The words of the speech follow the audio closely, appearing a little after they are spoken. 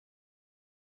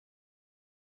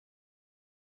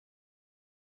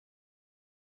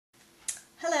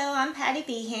I'm Patty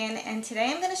Behan, and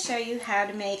today I'm going to show you how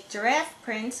to make giraffe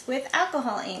prints with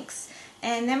alcohol inks.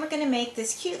 And then we're going to make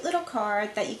this cute little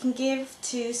card that you can give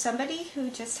to somebody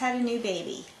who just had a new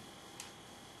baby.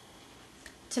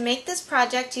 To make this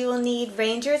project, you will need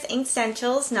Ranger's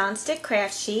Inkessentials nonstick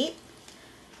craft sheet,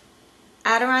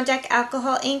 Adirondack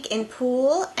alcohol ink in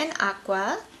Pool and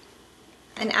Aqua,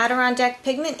 an Adirondack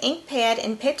pigment ink pad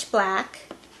in Pitch Black,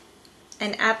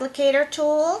 an applicator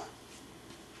tool,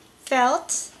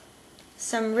 felt,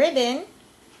 some ribbon,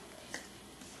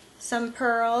 some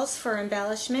pearls for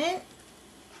embellishment,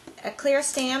 a clear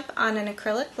stamp on an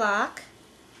acrylic block,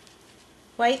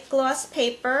 white gloss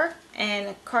paper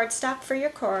and cardstock for your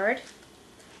card,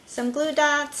 some glue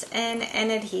dots, and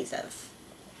an adhesive.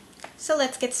 So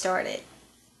let's get started.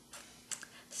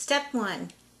 Step 1.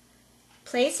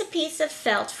 Place a piece of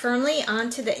felt firmly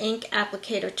onto the ink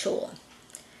applicator tool.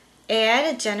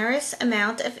 Add a generous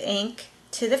amount of ink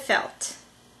to the felt.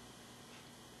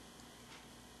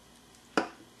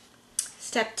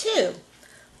 Step 2.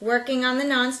 Working on the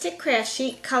nonstick craft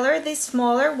sheet, color the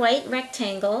smaller white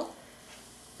rectangle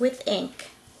with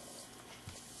ink.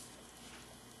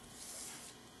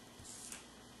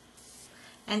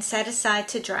 And set aside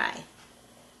to dry.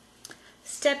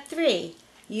 Step 3.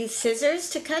 Use scissors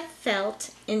to cut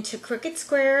felt into crooked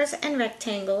squares and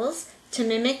rectangles to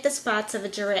mimic the spots of a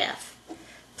giraffe.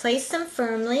 Place them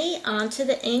firmly onto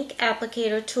the ink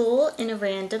applicator tool in a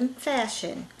random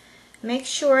fashion. Make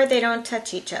sure they don't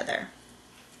touch each other.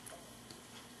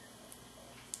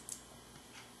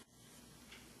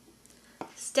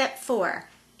 Step 4.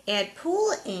 Add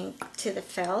pool ink to the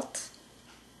felt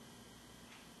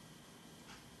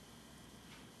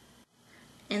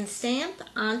and stamp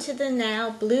onto the now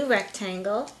blue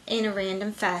rectangle in a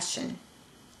random fashion.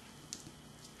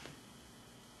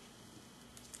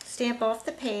 Stamp off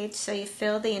the page so you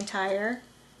fill the entire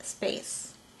space.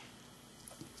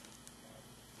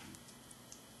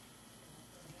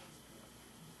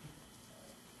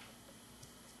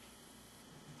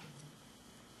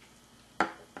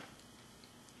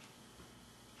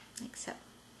 Like so.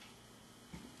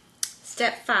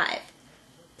 Step 5.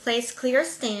 Place clear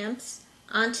stamps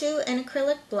onto an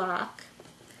acrylic block.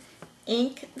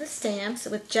 Ink the stamps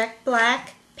with jet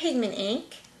black pigment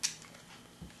ink.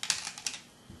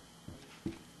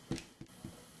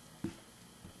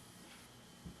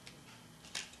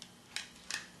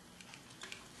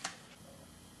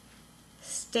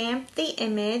 Stamp the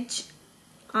image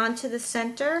onto the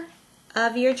center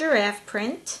of your giraffe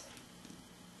print.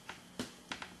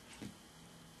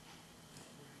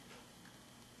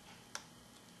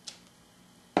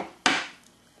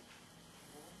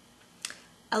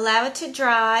 Allow it to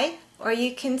dry, or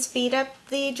you can speed up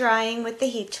the drying with the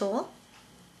heat tool.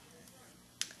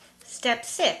 Step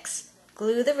 6.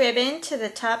 Glue the ribbon to the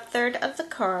top third of the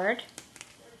card,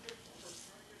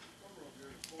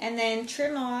 and then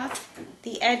trim off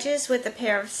the edges with a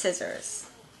pair of scissors.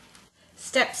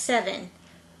 Step 7.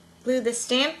 Glue the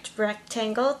stamped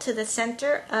rectangle to the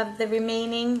center of the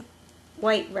remaining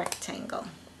white rectangle.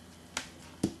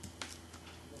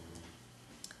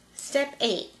 Step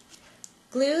 8.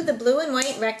 Glue the blue and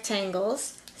white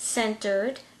rectangles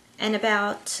centered and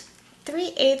about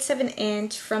 3/8 of an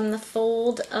inch from the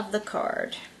fold of the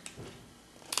card.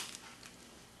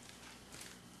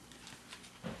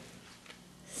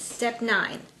 Step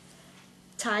 9.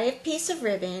 Tie a piece of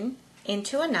ribbon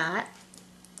into a knot.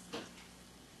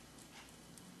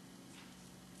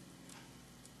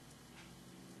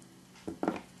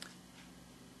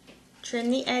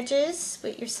 Trim the edges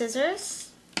with your scissors.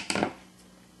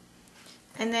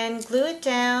 And then glue it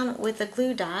down with a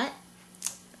glue dot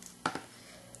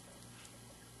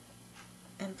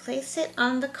and place it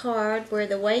on the card where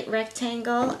the white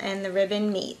rectangle and the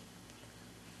ribbon meet.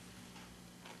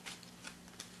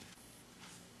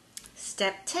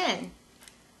 Step 10.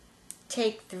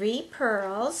 Take 3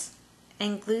 pearls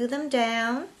and glue them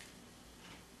down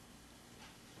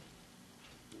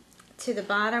to the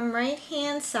bottom right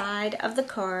hand side of the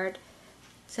card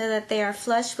so that they are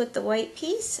flush with the white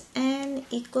piece and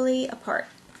equally apart.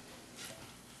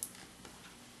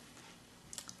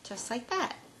 Just like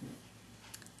that.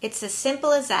 It's as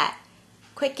simple as that.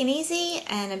 Quick and easy,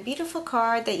 and a beautiful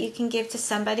card that you can give to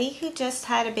somebody who just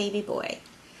had a baby boy.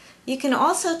 You can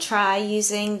also try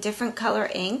using different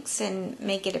color inks and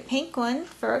make it a pink one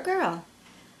for a girl.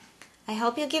 I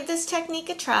hope you'll give this technique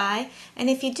a try, and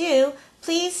if you do,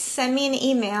 please send me an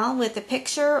email with a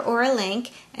picture or a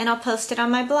link, and I'll post it on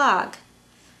my blog.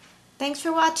 Thanks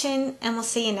for watching, and we'll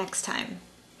see you next time.